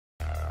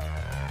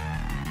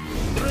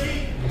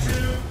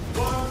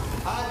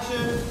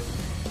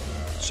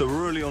So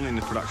we're early on in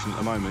the production at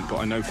the moment, but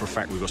I know for a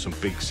fact we've got some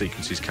big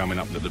sequences coming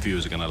up that the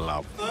viewers are going to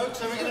love.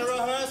 Folks, are we going to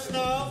rehearse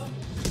now?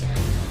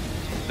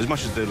 As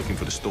much as they're looking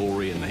for the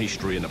story and the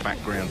history and the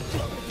background,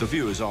 the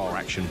viewers are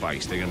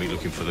action-based. They're going to be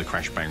looking for the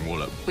crash bang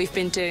wallop. We've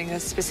been doing a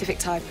specific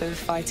type of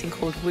fighting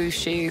called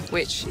wushu,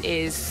 which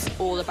is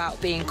all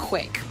about being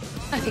quick.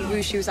 I think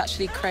wushu was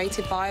actually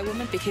created by a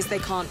woman because they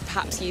can't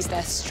perhaps use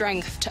their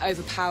strength to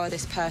overpower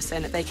this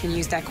person. They can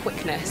use their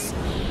quickness.